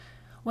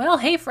Well,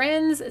 hey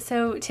friends.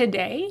 So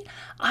today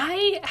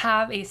I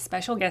have a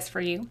special guest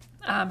for you.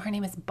 Her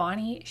name is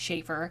Bonnie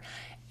Schaefer,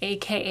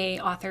 aka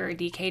author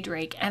DK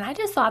Drake. And I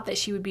just thought that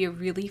she would be a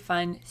really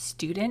fun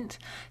student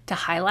to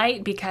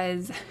highlight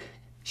because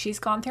she's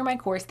gone through my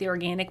course, The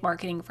Organic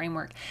Marketing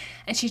Framework,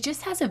 and she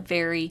just has a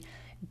very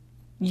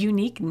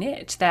unique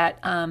niche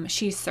that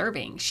she's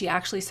serving. She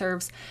actually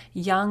serves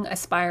young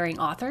aspiring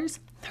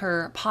authors.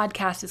 Her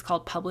podcast is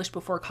called Published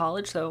Before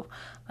College, so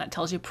that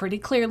tells you pretty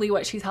clearly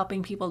what she's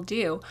helping people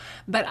do.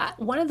 But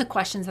one of the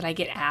questions that I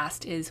get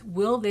asked is,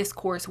 will this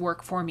course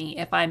work for me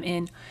if I'm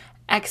in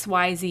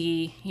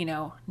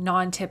XYZ,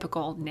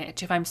 non-typical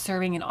niche, if I'm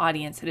serving an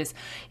audience that is,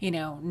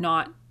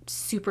 not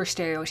super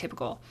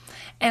stereotypical?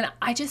 And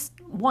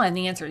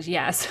the answer is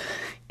yes,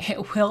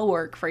 it will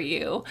work for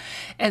you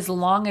as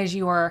long as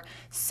you are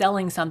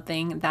selling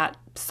something that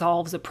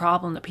solves a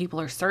problem that people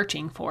are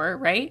searching for,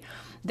 right?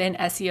 Then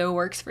SEO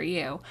works for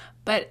you.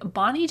 But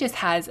Bonnie just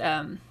has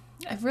a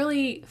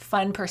really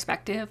fun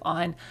perspective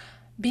on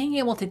being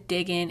able to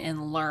dig in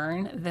and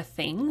learn the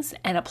things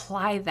and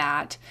apply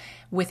that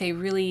with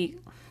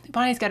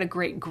Bonnie's got a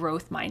great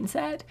growth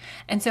mindset.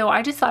 And so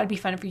I just thought it'd be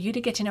fun for you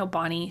to get to know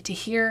Bonnie, to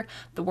hear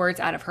the words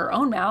out of her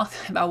own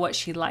mouth about what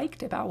she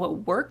liked, about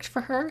what worked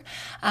for her,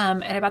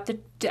 and about the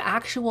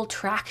actual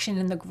traction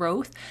and the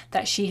growth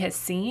that she has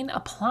seen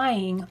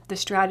applying the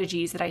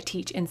strategies that I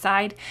teach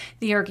inside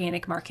the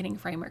Organic Marketing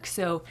Framework.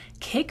 So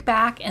kick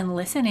back and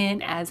listen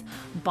in as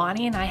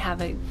Bonnie and I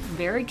have a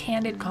very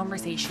candid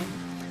conversation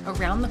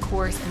around the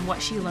course and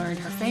what she learned,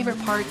 her favorite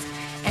parts,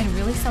 and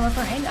really some of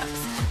her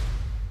hangups.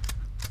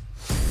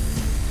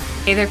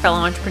 Hey there, fellow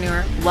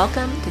entrepreneur.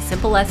 Welcome to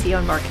Simple SEO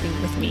and Marketing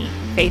with me,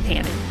 Faith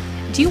Hannon.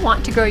 Do you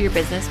want to grow your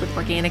business with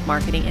organic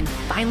marketing and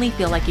finally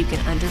feel like you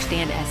can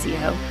understand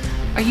SEO?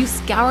 Are you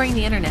scouring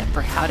the internet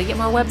for how to get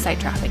more website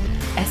traffic,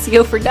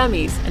 SEO for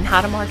dummies, and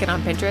how to market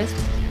on Pinterest?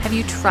 Have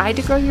you tried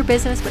to grow your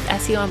business with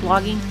SEO and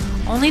blogging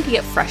only to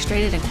get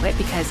frustrated and quit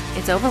because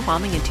it's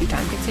overwhelming and too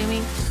time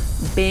consuming?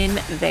 Been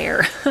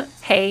there.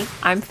 Hey,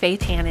 I'm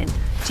Faith Hannon,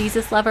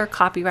 Jesus lover,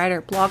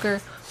 copywriter,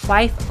 blogger,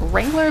 wife,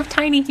 wrangler of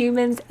tiny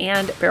humans,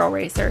 and barrel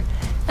racer.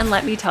 And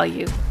let me tell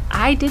you,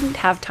 I didn't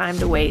have time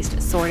to waste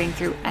sorting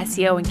through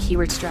SEO and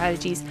keyword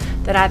strategies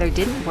that either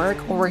didn't work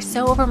or were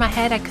so over my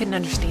head I couldn't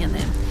understand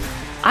them.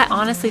 I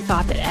honestly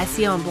thought that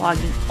SEO and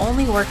blogging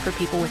only worked for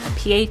people with a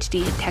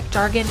PhD in tech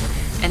jargon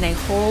and a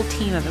whole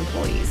team of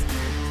employees,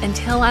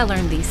 until I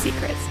learned these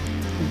secrets.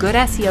 Good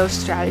SEO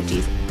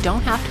strategies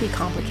don't have to be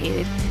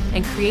complicated,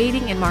 and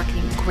creating and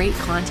marketing great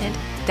content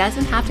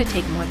doesn't have to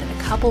take more than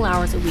a couple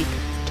hours a week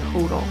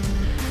total.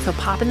 So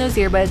pop in those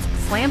earbuds,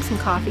 slam some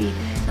coffee,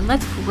 and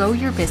let's grow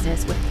your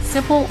business with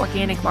simple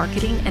organic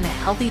marketing and a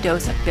healthy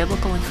dose of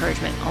biblical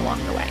encouragement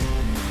along the way.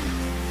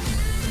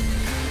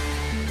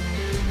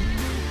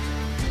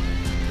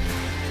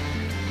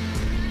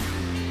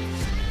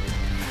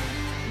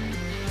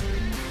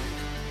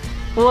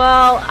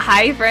 Well,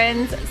 hi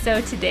friends.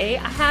 So today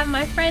I have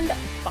my friend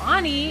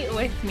Bonnie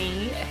with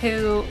me,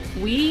 who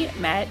we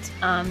met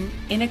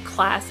in a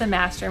class, a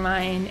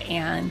mastermind,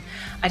 and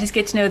I just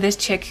get to know this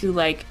chick who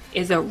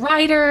is a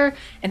writer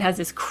and has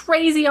this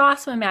crazy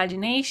awesome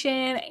imagination,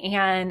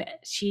 and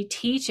she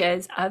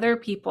teaches other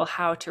people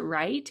how to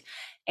write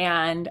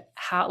and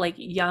how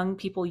young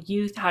people,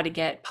 youth, how to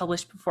get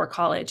published before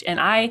college.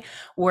 And I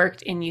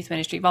worked in youth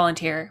ministry,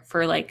 volunteer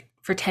for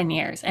 10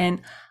 years,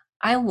 and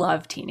I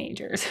love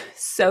teenagers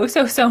so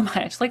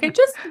much. I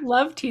just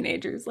love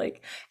teenagers.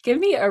 Give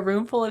me a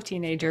room full of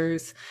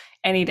teenagers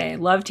any day.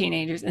 Love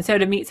teenagers. And so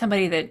to meet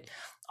somebody that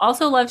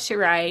also loves to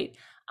write,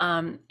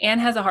 and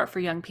has a heart for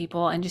young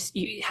people, and just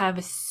you have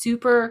a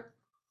super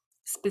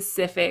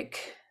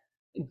specific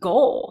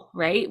goal,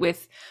 right?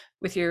 With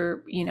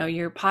your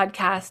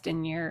podcast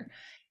and your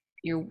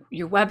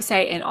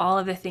website and all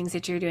of the things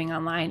that you're doing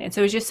online. And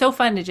so it's just so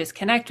fun to just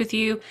connect with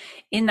you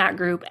in that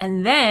group,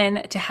 and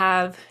then to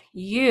have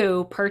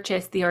you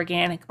purchase the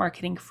Organic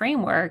Marketing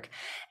Framework,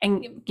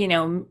 and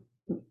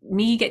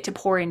me get to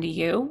pour into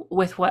you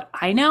with what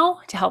I know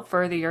to help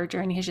further your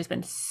journey has just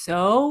been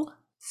so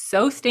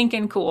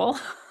stinking cool.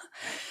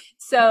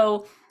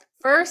 So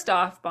first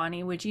off,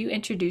 Bonnie, would you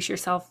introduce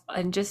yourself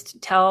and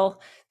just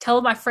tell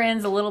my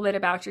friends a little bit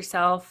about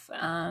yourself,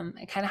 and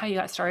kind of how you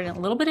got started, and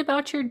a little bit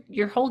about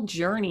your whole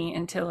journey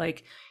into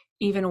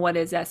even what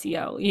is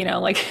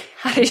SEO?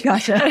 How did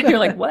Gotcha.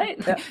 you're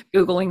what? Yeah.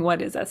 Googling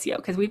what is SEO?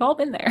 Because we've all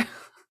been there.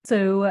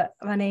 So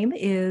my name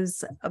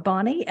is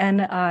Bonnie,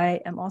 and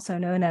I am also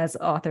known as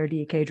author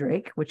DK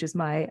Drake, which is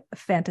my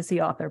fantasy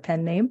author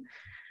pen name.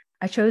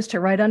 I chose to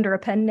write under a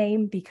pen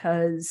name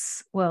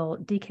because, well,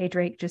 DK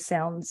Drake just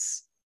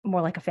sounds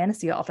more like a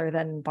fantasy author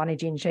than Bonnie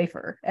Jean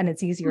Schaefer, and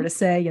it's easier to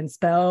say and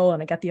spell,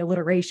 and I got the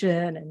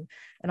alliteration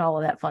and all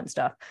of that fun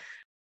stuff.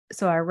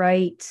 So I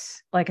write,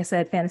 like I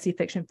said, fantasy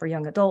fiction for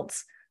young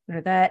adults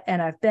under that,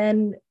 and I've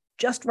been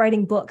just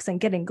writing books and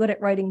getting good at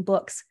writing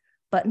books,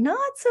 but not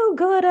so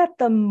good at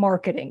the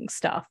marketing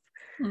stuff.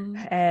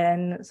 Mm.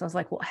 And so I was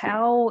like, well,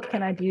 how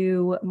can I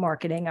do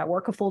marketing? I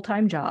work a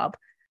full-time job.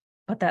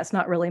 but that's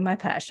not really my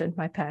passion.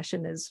 My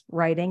passion is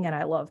writing, and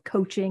I love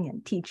coaching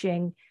and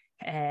teaching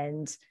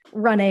and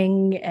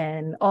running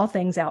and all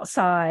things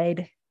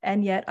outside.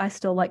 And yet I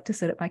still like to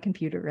sit at my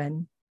computer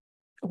and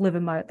live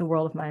in the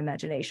world of my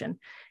imagination.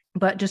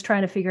 But just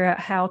trying to figure out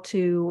how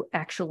to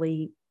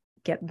actually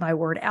get my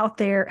word out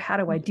there. How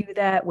do I do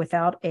that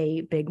without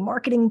a big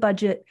marketing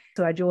budget?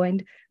 So I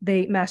joined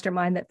the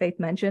mastermind that Faith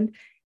mentioned,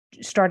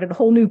 started a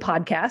whole new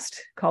podcast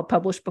called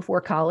Published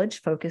Before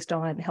College, focused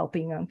on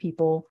helping young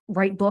people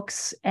write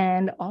books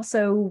and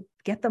also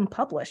get them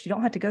published. You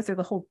don't have to go through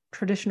the whole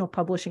traditional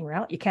publishing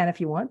route. You can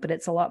if you want, but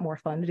it's a lot more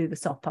fun to do the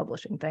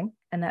self-publishing thing.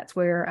 And that's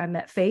where I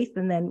met Faith.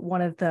 And then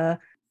one of the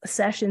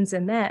sessions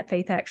in that,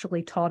 Faith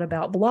actually taught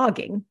about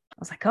blogging. I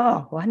was like,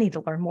 oh, well, I need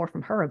to learn more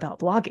from her about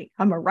blogging.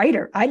 I'm a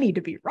writer. I need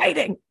to be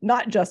writing,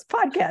 not just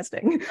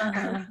podcasting.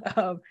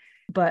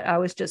 But I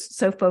was just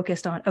so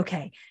focused on,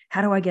 okay,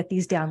 how do I get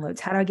these downloads?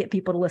 How do I get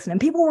people to listen?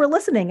 And people were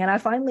listening. And I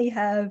finally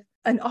have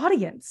an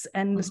audience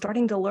and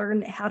starting to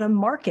learn how to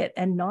market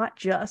and not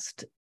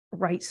just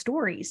write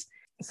stories.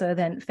 So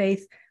then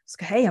Faith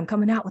was, hey, I'm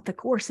coming out with the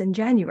course in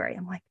January.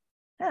 I'm like,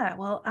 yeah,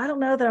 well, I don't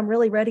know that I'm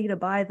really ready to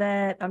buy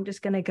that. I'm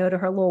just going to go to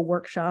her little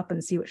workshop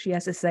and see what she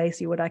has to say,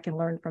 see what I can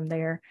learn from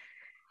there.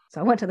 So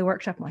I went to the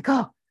workshop. I'm like,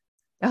 oh,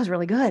 that was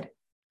really good.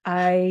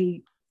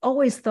 I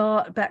always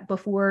thought back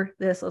before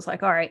this, I was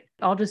like, all right,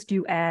 I'll just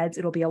do ads.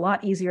 It'll be a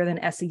lot easier than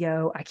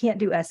SEO. I can't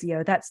do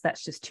SEO.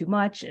 That's just too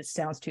much. It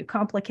sounds too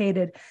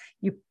complicated.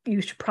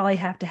 You should probably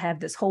have to have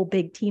this whole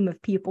big team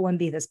of people and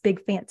be this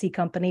big fancy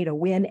company to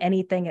win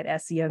anything at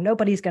SEO.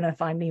 Nobody's going to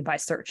find me by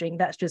searching.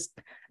 That's just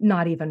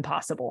not even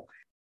possible.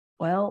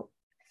 Well,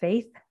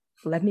 Faith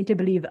led me to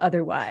believe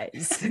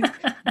otherwise.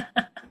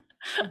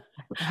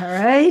 All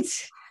right.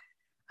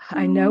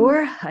 I know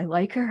her. I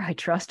like her. I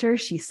trust her.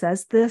 She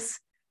says this.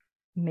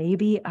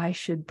 Maybe I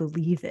should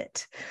believe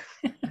it.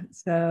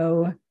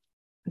 So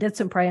did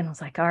some praying. I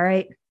was like, all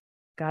right.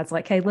 God's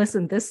like, hey,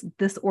 listen, this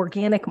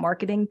organic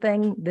marketing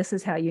thing, this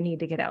is how you need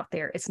to get out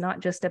there. It's not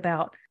just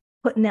about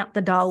putting out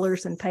the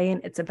dollars and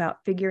paying. It's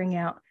about figuring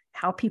out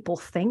how people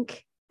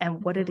think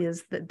and what it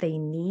is that they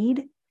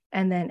need.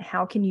 And then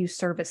how can you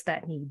service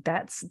that need?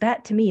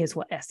 That to me is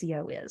what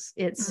SEO is.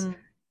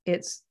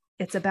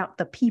 It's about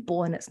the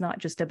people, and it's not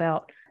just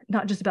about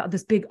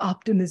this big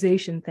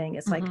optimization thing.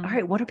 It's like, all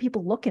right, what are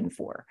people looking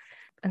for?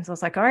 And so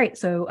it's like, all right,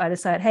 so I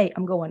decided, hey,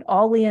 I'm going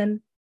all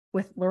in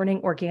with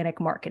learning organic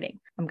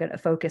marketing. I'm going to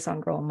focus on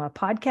growing my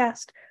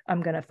podcast.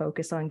 I'm going to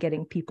focus on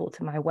getting people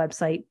to my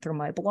website through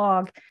my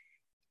blog.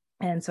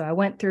 And so I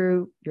went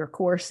through your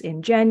course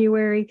in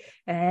January,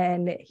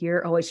 and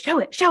you're always show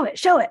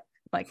it.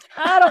 Like,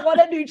 I don't want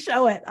to do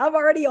show it. I'm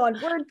already on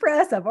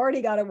WordPress. I've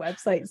already got a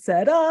website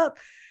set up,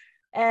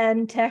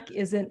 and tech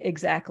isn't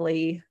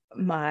exactly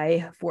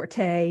my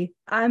forte.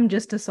 I'm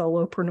just a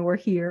solopreneur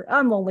here.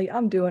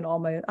 I'm doing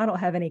I don't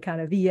have any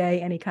kind of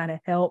VA, any kind of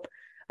help.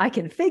 I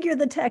can figure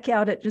the tech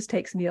out. It just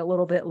takes me a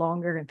little bit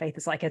longer. And Faith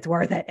is like, it's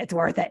worth it. It's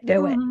worth it.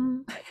 Do it.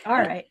 All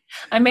right.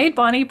 I made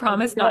Bonnie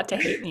promise not to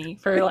hate me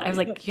I was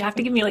like, you have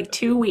to give me like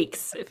 2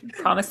 weeks.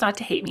 Promise not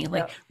to hate me.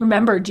 Like,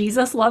 remember,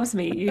 Jesus loves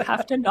me. You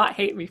have to not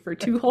hate me for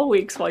 2 whole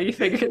weeks while you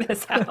figure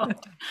this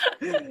out.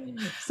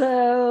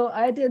 So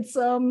I did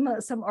some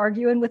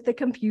arguing with the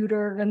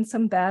computer and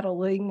some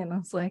battling, and I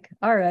was like,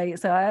 all right.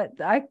 So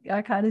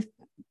I kind of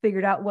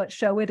figured out what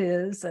show it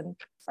is, and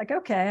like,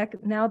 okay,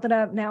 now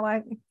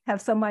I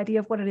have some idea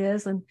of what it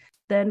is. And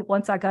then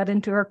once I got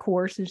into her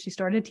course and she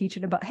started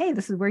teaching about, hey,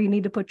 this is where you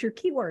need to put your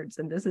keywords,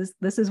 and this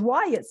is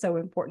why it's so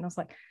important. I was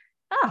like,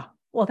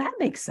 well, that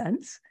makes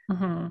sense.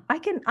 I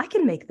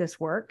can make this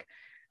work.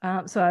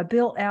 So I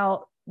built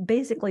out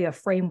basically a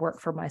framework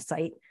for my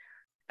site.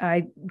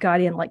 I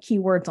got in like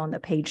keywords on the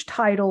page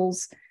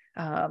titles,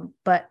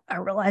 but I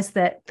realized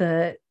that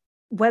the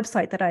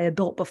website that I had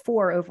built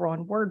before over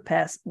on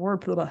WordPress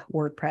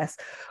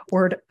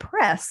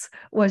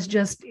was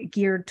just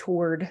geared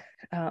toward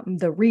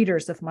the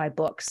readers of my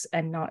books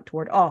and not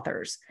toward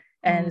authors.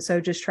 And so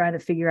just trying to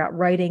figure out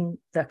writing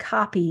the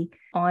copy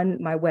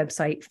on my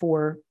website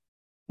for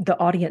the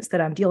audience that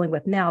I'm dealing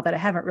with now, that I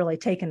haven't really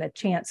taken a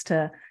chance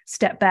to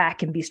step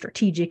back and be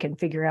strategic and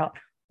figure out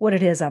what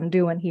it is I'm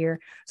doing here.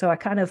 So I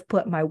kind of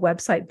put my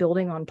website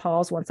building on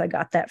pause once I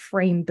got that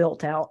frame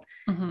built out.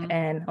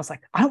 And I was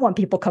like, I don't want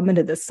people coming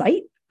to this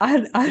site.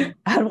 I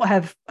don't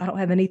have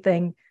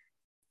anything.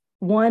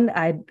 One,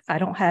 I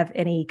don't have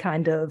any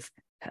kind of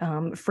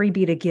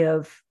freebie to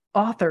give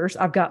authors.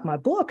 I've got my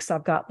books.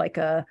 I've got like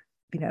a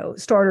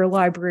starter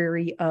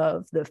library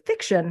of the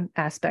fiction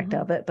aspect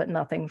of it, but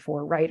nothing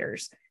for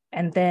writers.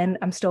 And then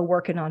I'm still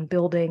working on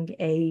building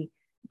a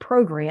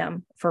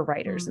program for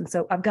writers. And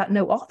so I've got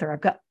no author,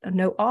 I've got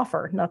no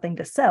offer, nothing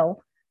to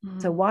sell.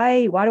 So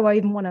why do I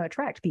even want to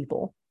attract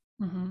people?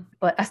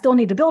 But I still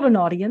need to build an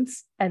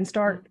audience and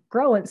start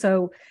growing.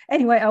 So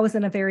anyway, I was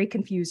in a very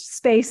confused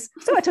space.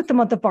 So I took the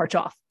month of March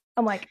off.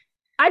 I'm like,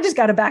 I just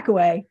got to back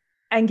away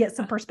and get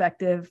some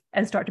perspective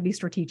and start to be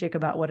strategic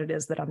about what it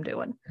is that I'm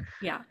doing.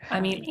 Yeah.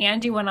 I mean,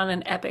 Angie went on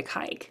an epic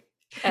hike.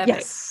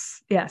 Epic.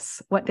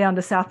 Yes. Went down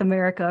to South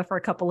America for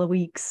a couple of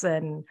weeks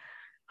and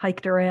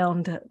hiked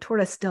around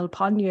Torres del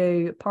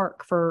Paino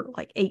Park for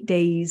like 8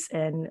 days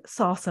and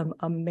saw some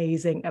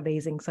amazing,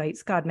 amazing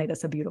sights. God made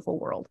us a beautiful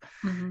world.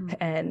 Mm-hmm.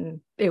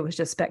 And it was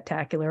just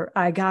spectacular.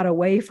 I got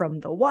away from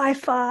the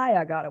Wi-Fi,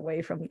 I got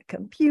away from the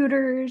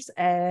computers,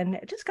 and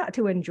just got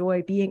to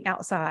enjoy being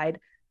outside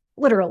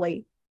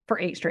literally for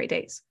 8 straight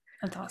days.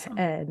 That's awesome.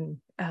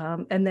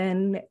 And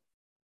then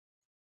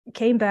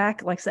came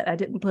back. Like I said, I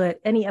didn't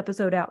put any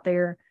episode out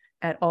there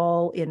at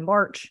all in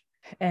March.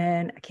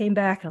 And I came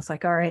back and I was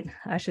like, all right,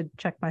 I should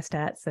check my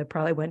stats. So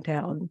probably went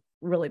down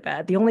really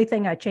bad. The only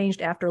thing I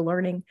changed after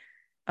learning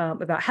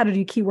about how to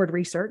do keyword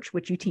research,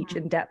 which you teach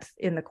in depth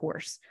in the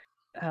course,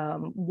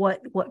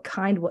 what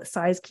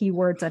size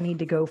keywords I need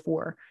to go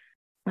for,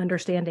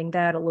 understanding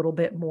that a little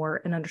bit more,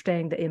 and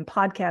understanding that in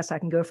podcasts I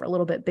can go for a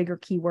little bit bigger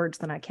keywords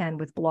than I can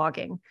with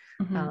blogging.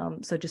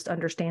 So just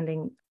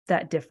understanding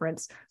that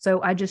difference.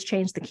 So I just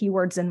changed the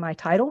keywords in my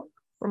title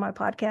for my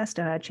podcast,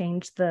 and I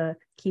changed the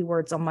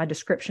keywords on my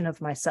description of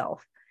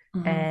myself.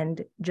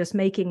 And just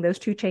making those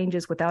two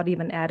changes without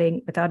even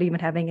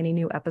having any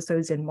new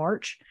episodes in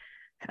March,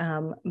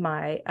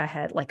 I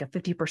had like a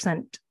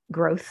 50%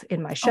 growth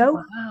in my show.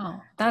 Oh,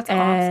 wow, that's awesome.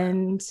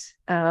 And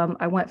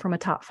I went from a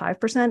top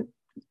 5%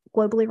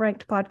 globally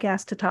ranked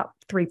podcast to top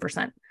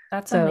 3%.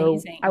 That's so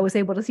amazing. I was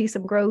able to see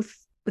some growth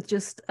with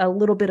just a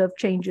little bit of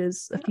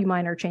changes, a few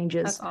minor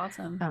changes. That's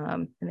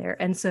awesome. In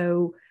there. And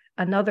so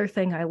another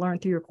thing I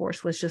learned through your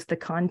course was just the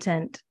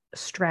content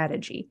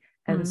strategy.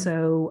 And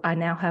so I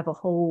now have a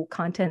whole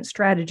content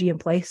strategy in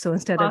place. So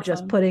instead of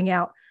just putting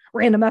out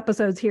random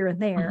episodes here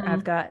and there,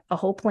 I've got a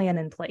whole plan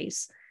in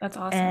place. That's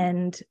awesome.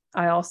 And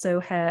I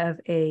also have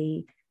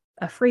a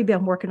freebie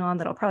I'm working on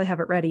that I'll probably have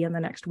it ready in the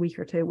next week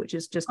or two, which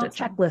is just a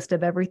checklist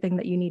of everything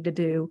that you need to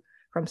do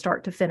from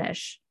start to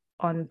finish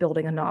on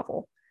building a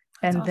novel.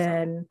 That's and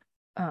awesome.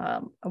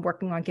 Then I'm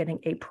working on getting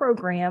a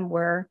program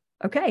where,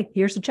 okay,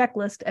 here's the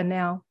checklist. And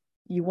now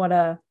you want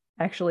to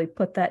actually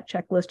put that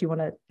checklist, you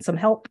want some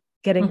help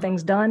getting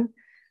things done,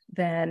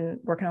 then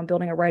working on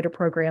building a writer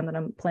program that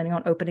I'm planning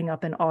on opening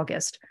up in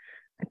August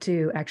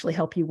to actually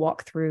help you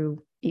walk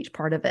through each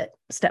part of it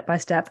step by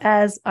step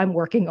as I'm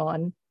working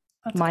on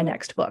my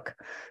next book.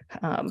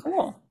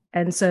 Cool.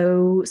 And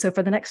so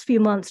for the next few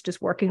months,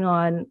 just working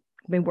on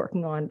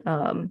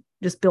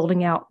just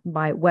building out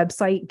my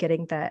website,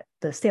 getting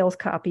the sales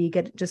copy,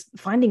 just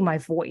finding my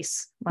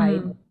voice, my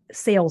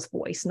sales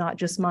voice, not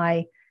just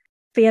my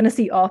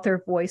fantasy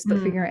author voice, but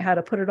figuring out how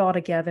to put it all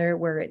together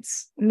where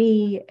it's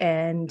me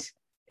and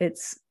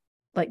it's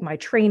like my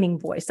training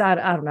voice. I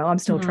don't know. I'm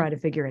still trying to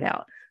figure it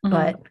out.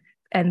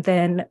 And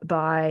then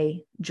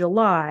by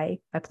July,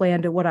 I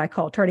plan to what I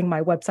call turning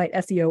my website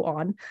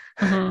SEO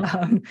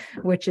on,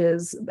 which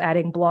is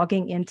adding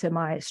blogging into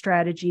my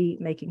strategy,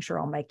 making sure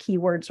all my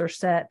keywords are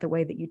set the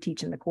way that you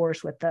teach in the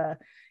course with the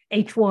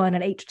H1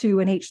 and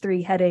H2 and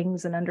H3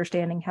 headings and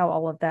understanding how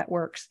all of that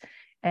works.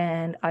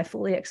 And I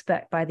fully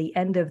expect by the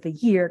end of the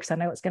year, because I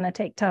know it's going to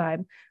take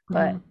time,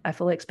 but I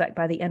fully expect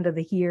by the end of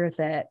the year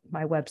that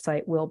my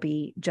website will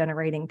be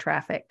generating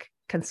traffic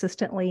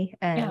consistently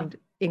and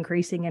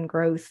increasing in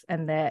growth,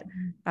 and that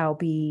I'll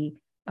be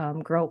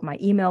my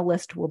email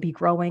list will be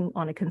growing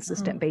on a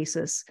consistent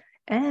basis.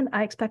 And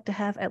I expect to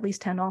have at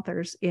least 10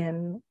 authors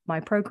in my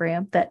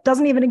program that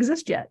doesn't even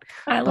exist yet.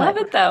 I love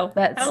it though.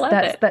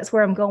 That's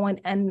where I'm going.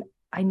 And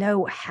I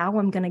know how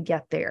I'm going to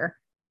get there.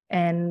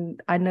 And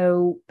I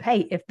know,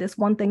 hey, if this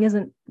one thing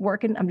isn't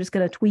working, I'm just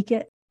going to tweak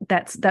it.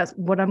 That's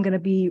what I'm going to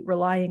be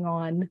relying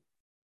on,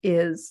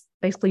 is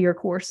basically your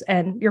course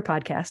and your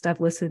podcast. I've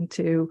listened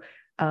to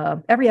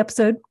every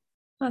episode.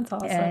 That's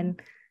awesome.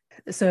 And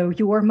so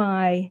you're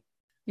my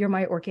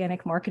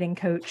organic marketing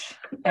coach,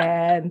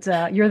 and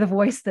you're the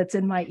voice that's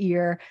in my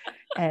ear,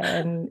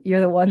 and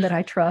you're the one that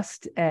I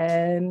trust.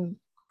 And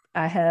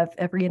I have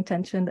every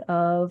intention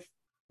of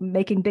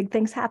making big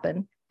things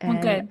happen.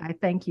 And I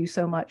thank you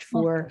so much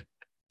for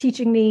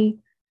teaching me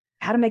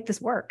how to make this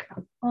work.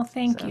 Well,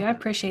 thank you. I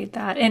appreciate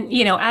that. And,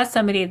 as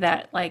somebody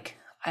that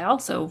I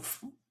also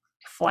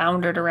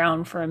floundered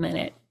around for a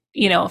minute,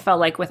 felt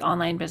like with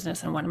online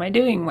business and what am I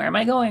doing? Where am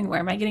I going? Where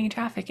am I getting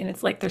traffic? And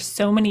it's like, there's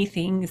so many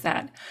things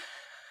that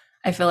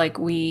I feel like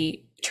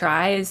we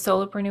try as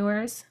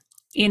solopreneurs,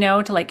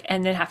 to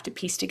and then have to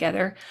piece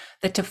together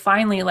that to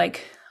finally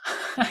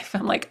I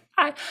felt like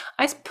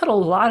I put a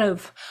lot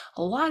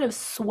of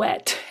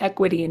sweat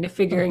equity into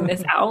figuring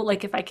this out.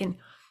 Like if I can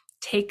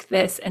take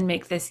this and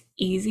make this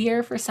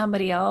easier for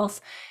somebody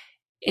else,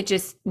 it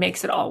just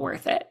makes it all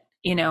worth it,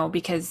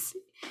 because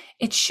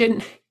it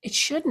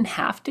shouldn't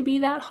have to be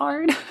that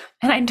hard.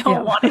 And I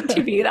don't want it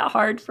to be that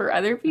hard for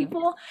other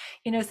people,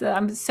 so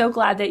I'm so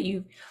glad that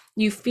you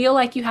feel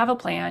like you have a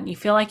plan, you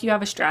feel like you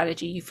have a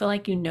strategy, you feel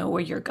like you know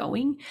where you're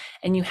going,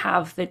 and you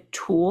have the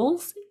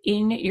tools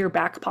in your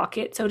back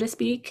pocket, so to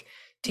speak,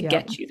 to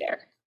get you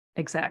there.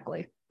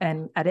 Exactly.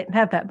 And I didn't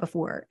have that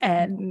before.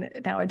 And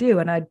now I do.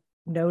 And I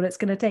know it's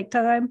going to take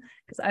time,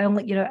 because I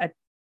only, I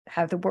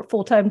have the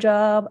full-time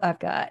job. I've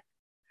got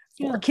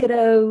 4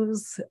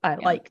 kiddos. I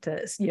like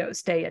to,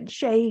 stay in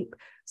shape.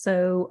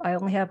 So I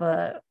only have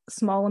a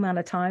small amount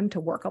of time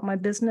to work on my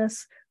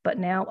business, but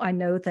now I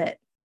know that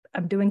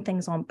I'm doing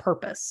things on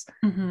purpose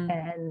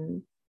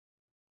and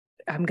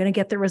I'm going to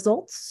get the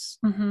results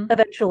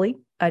eventually.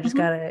 I just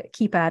got to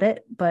keep at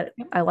it, but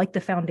I like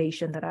the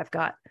foundation that I've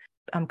got.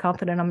 I'm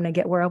confident I'm going to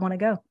get where I want to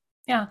go.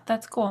 Yeah,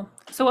 that's cool.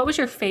 So what was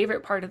your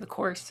favorite part of the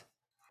course?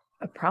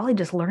 Probably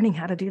just learning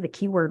how to do the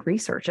keyword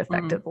research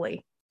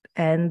effectively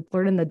and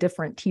learning the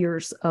different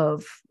tiers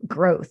of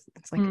growth.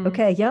 It's like,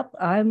 okay, yep,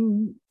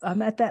 I'm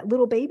at that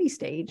little baby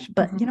stage,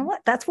 but you know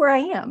what? That's where I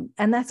am,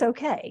 and that's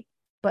okay.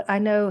 But I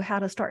know how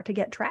to start to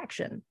get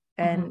traction,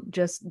 and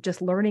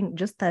just learning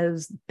just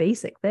those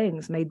basic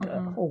things made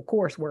the whole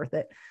course worth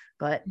it.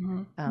 But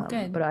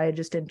but I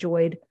just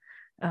enjoyed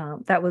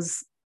that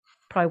was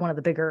probably one of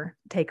the bigger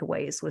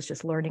takeaways was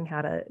just learning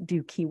how to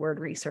do keyword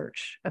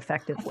research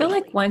effectively. I feel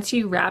like once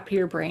you wrap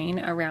your brain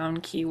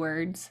around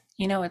keywords,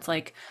 it's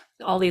like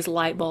all these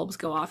light bulbs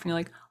go off and you're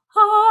like,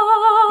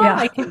 Yeah.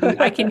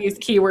 I can use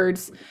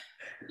keywords,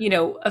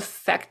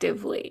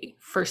 effectively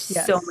for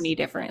so many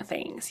different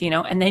things,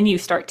 and then you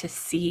start to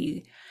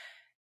see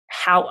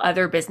how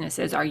other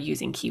businesses are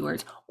using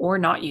keywords or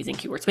not using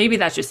keywords. Maybe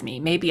that's just me.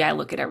 Maybe I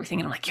look at everything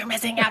and I'm like, you're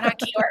missing out on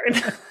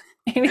keywords.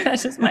 Maybe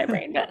that's just my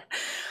brain. But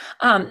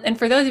and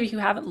for those of you who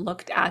haven't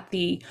looked at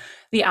the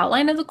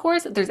outline of the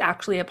course, there's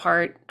actually a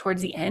part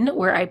towards the end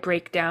where I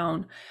break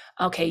down,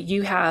 okay,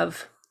 you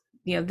have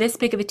this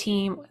big of a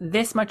team,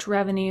 this much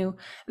revenue,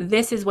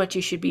 this is what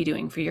you should be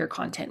doing for your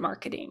content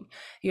marketing.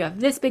 You have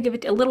this big of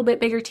a little bit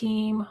bigger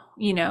team,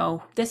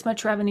 this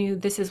much revenue,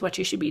 this is what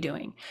you should be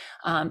doing.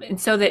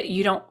 And so that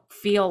you don't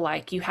feel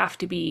like you have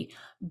to be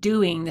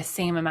doing the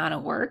same amount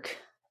of work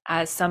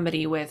as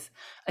somebody with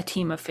a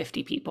team of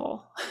 50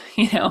 people,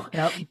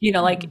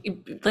 like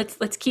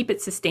let's keep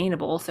it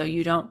sustainable so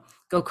you don't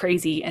go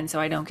crazy. And so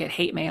I don't get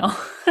hate mail.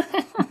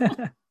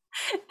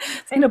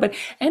 Ain't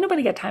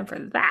nobody got time for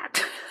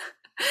that.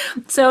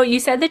 So you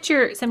said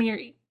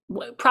that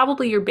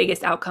probably your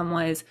biggest outcome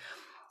was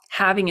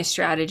having a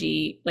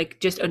strategy, like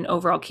just an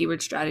overall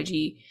keyword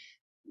strategy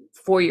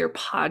for your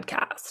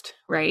podcast,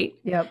 right?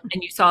 Yep.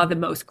 And you saw the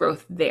most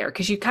growth there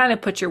because you kind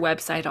of put your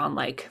website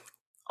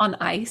on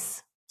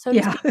ice, so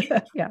to speak.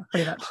 Yeah,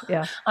 pretty much.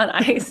 Yeah. On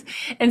ice.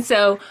 And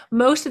so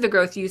most of the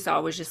growth you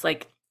saw was just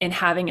like in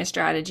having a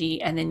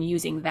strategy and then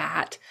using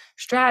that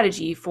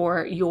strategy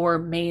for your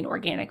main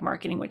organic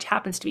marketing, which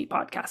happens to be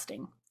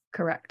podcasting.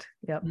 Correct.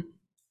 Yep.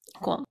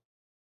 Cool.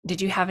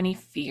 Did you have any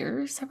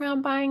fears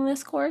around buying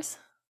this course?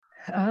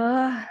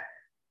 Well,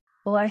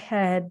 I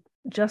had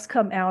just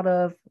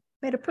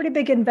made a pretty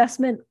big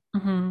investment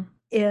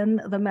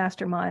in the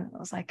mastermind. I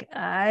was like,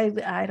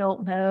 I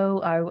don't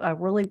know. I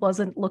really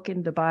wasn't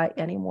looking to buy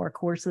any more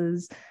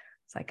courses.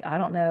 It's like, I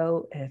don't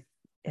know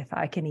if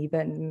I can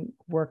even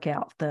work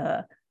out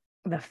the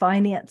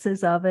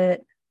finances of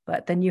it.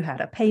 But then you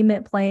had a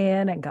payment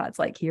plan and God's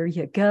like, here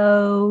you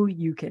go.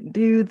 You can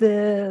do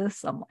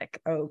this. I'm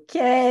like,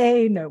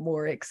 okay, no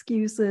more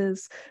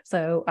excuses.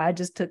 So I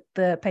just took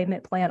the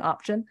payment plan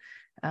option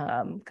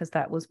because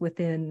that was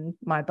within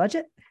my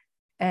budget.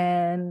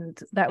 And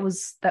that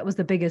was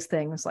the biggest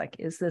thing. It's like,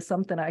 is this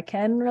something I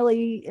can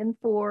really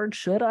afford?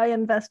 Should I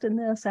invest in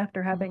this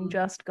after having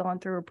just gone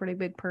through a pretty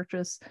big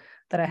purchase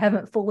that I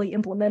haven't fully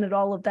implemented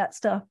all of that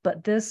stuff?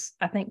 But this,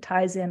 I think,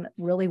 ties in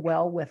really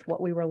well with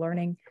what we were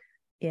learning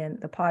in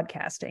the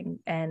podcasting.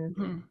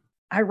 And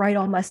I write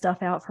all my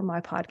stuff out for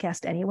my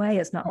podcast anyway.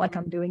 It's not like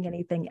I'm doing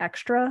anything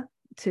extra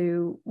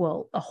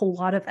a whole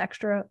lot of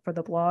extra for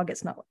the blog.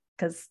 It's not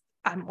because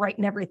I'm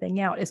writing everything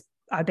out.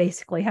 I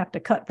basically have to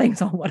cut things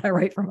on what I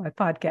write for my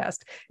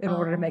podcast in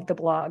order to make the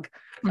blog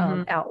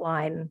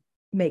outline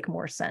make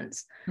more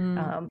sense.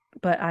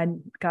 But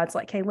God's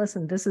like, hey,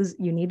 listen,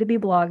 you need to be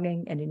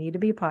blogging and you need to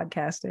be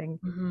podcasting.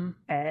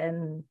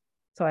 And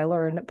so I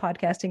learned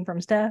podcasting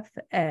from Steph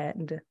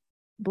and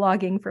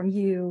blogging from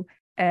you.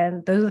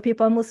 And those are the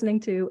people I'm listening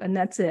to. And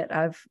that's it.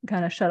 I've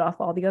kind of shut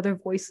off all the other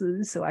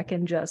voices so I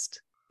can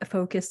just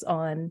focus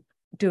on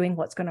doing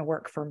what's going to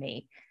work for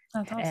me.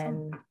 That's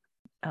awesome.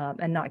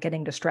 And not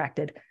getting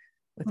distracted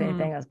with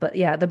anything else. But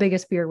yeah, the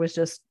biggest fear was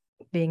just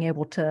being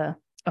able to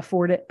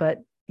afford it,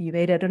 but you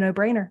made it a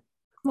no-brainer.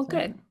 Well,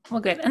 good.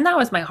 And that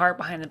was my heart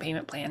behind the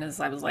payment plan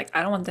is I was like,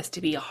 I don't want this to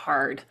be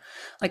hard.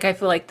 Like, I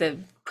feel like the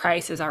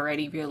price is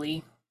already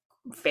really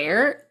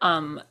fair.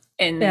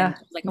 And I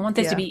want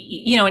this to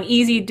be, an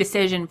easy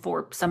decision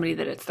for somebody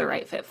that it's the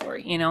right fit for,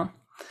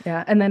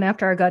 Yeah. And then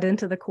after I got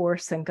into the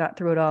course and got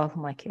through it all,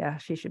 I'm like, yeah,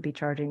 she should be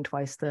charging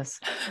twice this.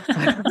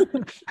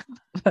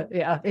 But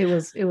yeah, it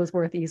was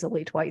worth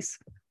easily twice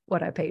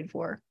what I paid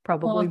for,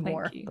 probably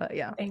more. But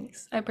yeah.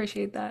 Thanks. I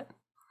appreciate that.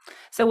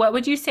 So what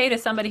would you say to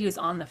somebody who's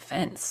on the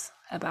fence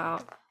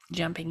about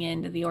jumping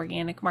into the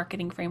organic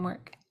marketing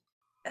framework?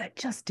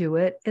 Just do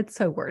it. It's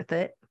so worth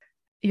it.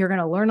 You're going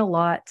to learn a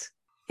lot.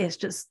 It's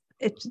just,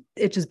 it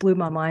just blew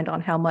my mind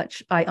on how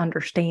much I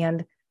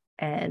understand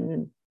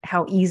and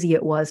how easy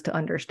it was to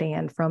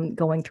understand from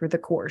going through the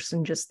course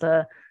and just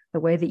the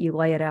way that you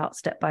lay it out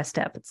step by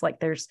step. It's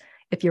like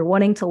if you're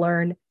wanting to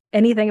learn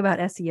anything about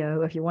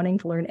SEO, if you're wanting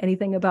to learn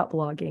anything about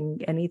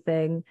blogging,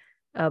 anything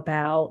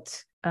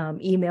about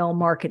email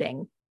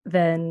marketing,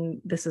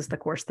 then this is the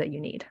course that you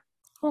need.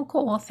 Oh,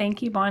 cool. Well,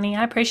 thank you, Bonnie.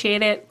 I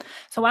appreciate it.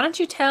 So why don't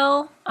you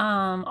tell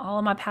all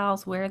of my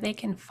pals where they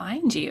can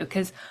find you?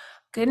 Because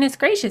goodness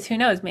gracious, who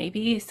knows?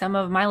 Maybe some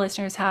of my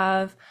listeners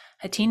have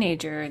a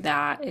teenager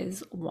that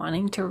is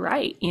wanting to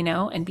write,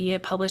 and be a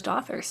published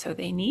author. So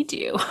they need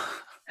you.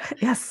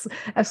 Yes,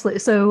 absolutely.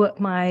 So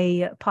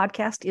my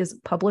podcast is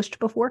published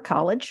before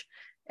college,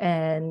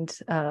 and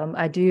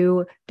I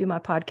do my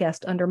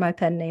podcast under my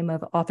pen name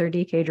of author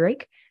DK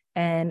Drake,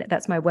 and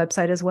that's my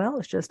website as well.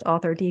 It's just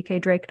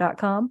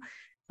authordkdrake.com.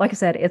 Like I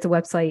said, it's a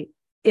website.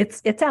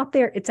 It's out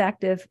there. It's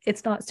active.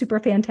 It's not super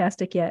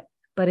fantastic yet,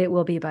 but it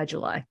will be by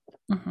July.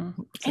 Mm-hmm.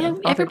 So and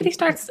everybody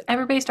starts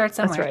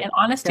somewhere. Right. And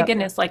honest to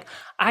goodness, like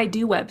I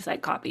do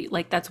website copy.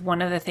 Like that's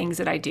one of the things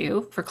that I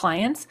do for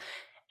clients.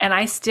 And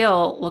I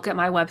still look at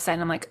my website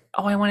and I'm like,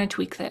 oh, I want to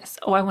tweak this.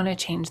 Oh, I want to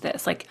change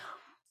this. Like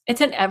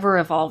it's an ever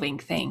evolving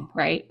thing,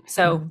 right?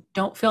 So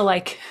don't feel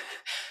like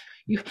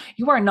you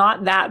are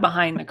not that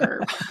behind the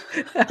curve.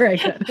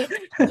 Right.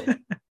 Good.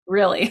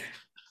 Really.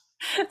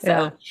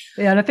 So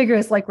yeah, and I figure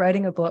it's like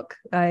writing a book.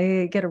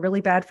 I get a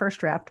really bad first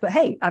draft, but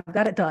hey, I've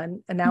got it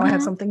done, and now I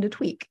have something to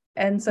tweak.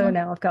 And so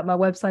now I've got my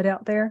website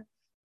out there.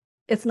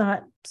 It's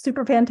not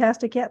super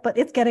fantastic yet, but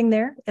it's getting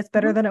there. It's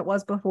better than it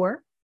was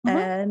before,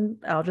 and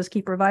I'll just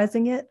keep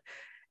revising it,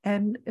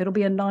 and it'll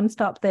be a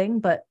nonstop thing.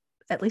 But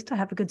at least I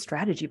have a good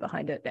strategy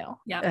behind it now,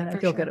 and I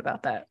feel good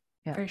about that.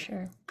 Yeah. For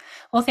sure.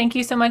 Well, thank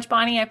you so much,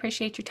 Bonnie. I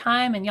appreciate your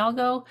time. And y'all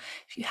go,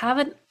 if you have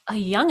a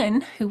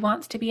youngin' who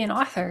wants to be an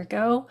author,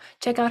 go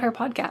check out her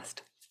podcast.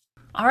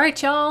 All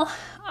right, y'all.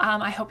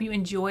 I hope you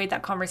enjoyed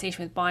that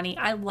conversation with Bonnie.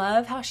 I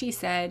love how she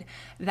said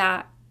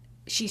that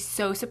she's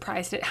so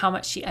surprised at how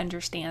much she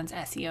understands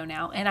SEO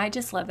now. And I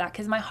just love that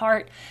because my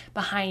heart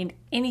behind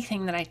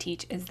anything that I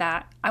teach is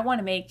that I want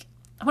to make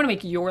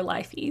your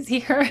life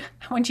easier.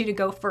 I want you to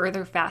go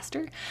further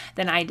faster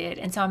than I did.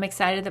 And so I'm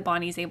excited that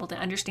Bonnie is able to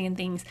understand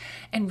things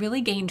and really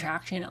gain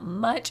traction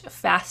much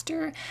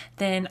faster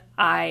than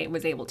I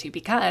was able to,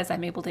 because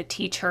I'm able to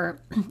teach her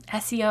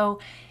SEO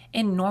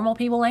in normal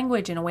people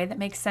language in a way that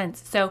makes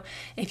sense. So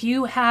if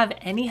you have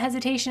any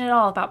hesitation at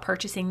all about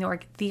purchasing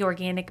the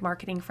organic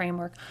marketing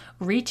framework,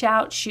 reach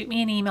out, shoot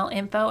me an email,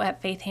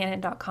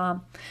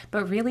 info@faithhannon.com.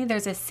 But really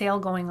there's a sale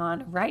going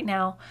on right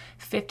now,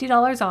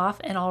 $50 off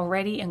an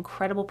already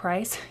incredible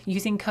price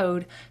using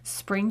code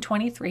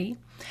SPRING23.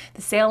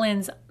 The sale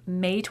ends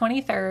May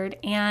 23rd,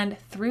 and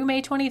through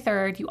May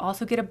 23rd, you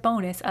also get a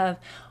bonus of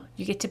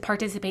you get to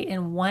participate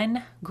in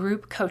one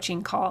group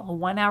coaching call, a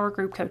 1-hour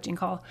group coaching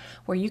call,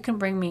 where you can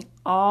bring me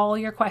all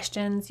your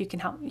questions. You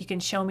can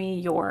show me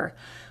your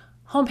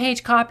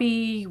homepage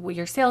copy,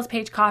 your sales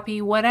page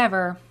copy,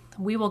 whatever.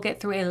 We will get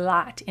through a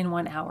lot in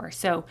 1 hour.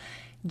 So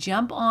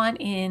jump on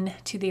in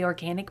to the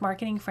organic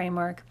marketing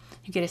framework.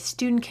 You get a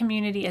student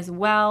community as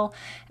well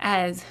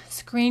as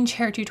screen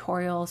share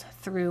tutorials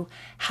through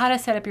how to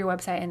set up your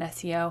website in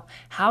SEO,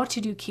 how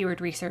to do keyword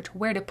research,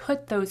 where to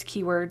put those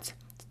keywords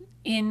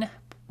in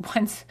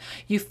once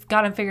you've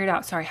got them figured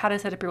out. How to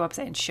set up your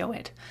website and show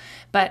it.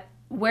 But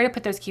where to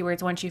put those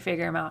keywords once you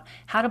figure them out,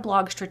 how to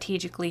blog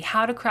strategically,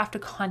 how to craft a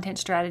content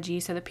strategy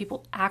so that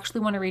people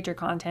actually want to read your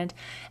content,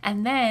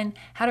 and then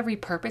how to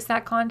repurpose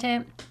that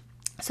content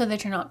so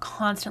that you're not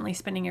constantly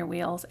spinning your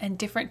wheels, and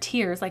different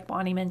tiers, like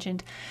Bonnie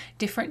mentioned,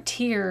 different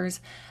tiers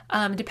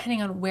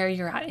depending on where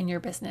you're at in your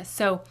business.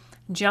 So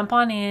jump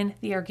on in.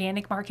 The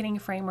organic marketing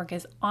framework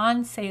is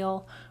on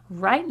sale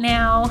right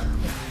now.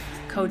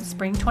 Code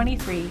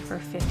SPRING23 for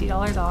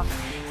 $50 off.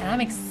 And I'm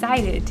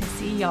excited to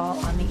see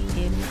y'all on the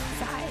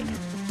inside.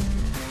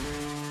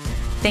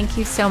 Thank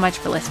you so much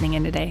for listening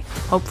in today.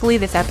 Hopefully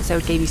this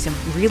episode gave you some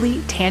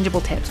really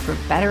tangible tips for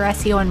better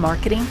SEO and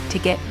marketing to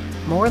get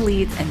more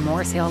leads and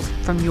more sales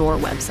from your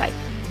website.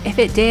 If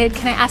it did,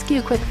 can I ask you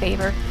a quick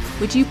favor?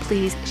 Would you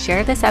please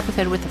share this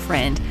episode with a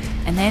friend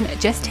and then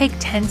just take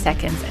 10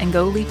 seconds and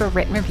go leave a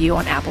written review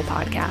on Apple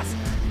Podcasts?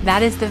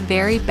 That is the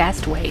very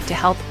best way to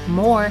help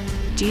more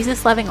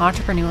Jesus-loving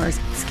entrepreneurs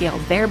scale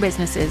their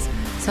businesses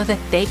so that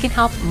they can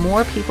help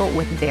more people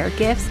with their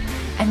gifts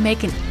and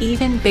make an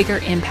even bigger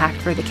impact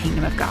for the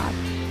kingdom of God.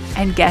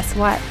 And guess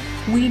what?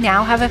 We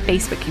now have a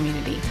Facebook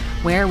community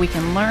where we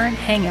can learn,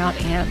 hang out,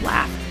 and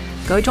laugh.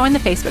 Go join the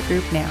Facebook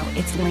group now.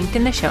 It's linked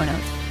in the show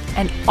notes.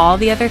 And all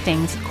the other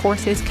things,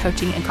 courses,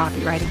 coaching, and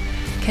copywriting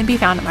can be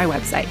found at my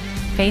website,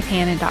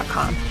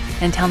 faithhannon.com.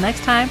 Until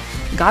next time,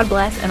 God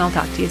bless, and I'll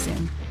talk to you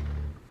soon.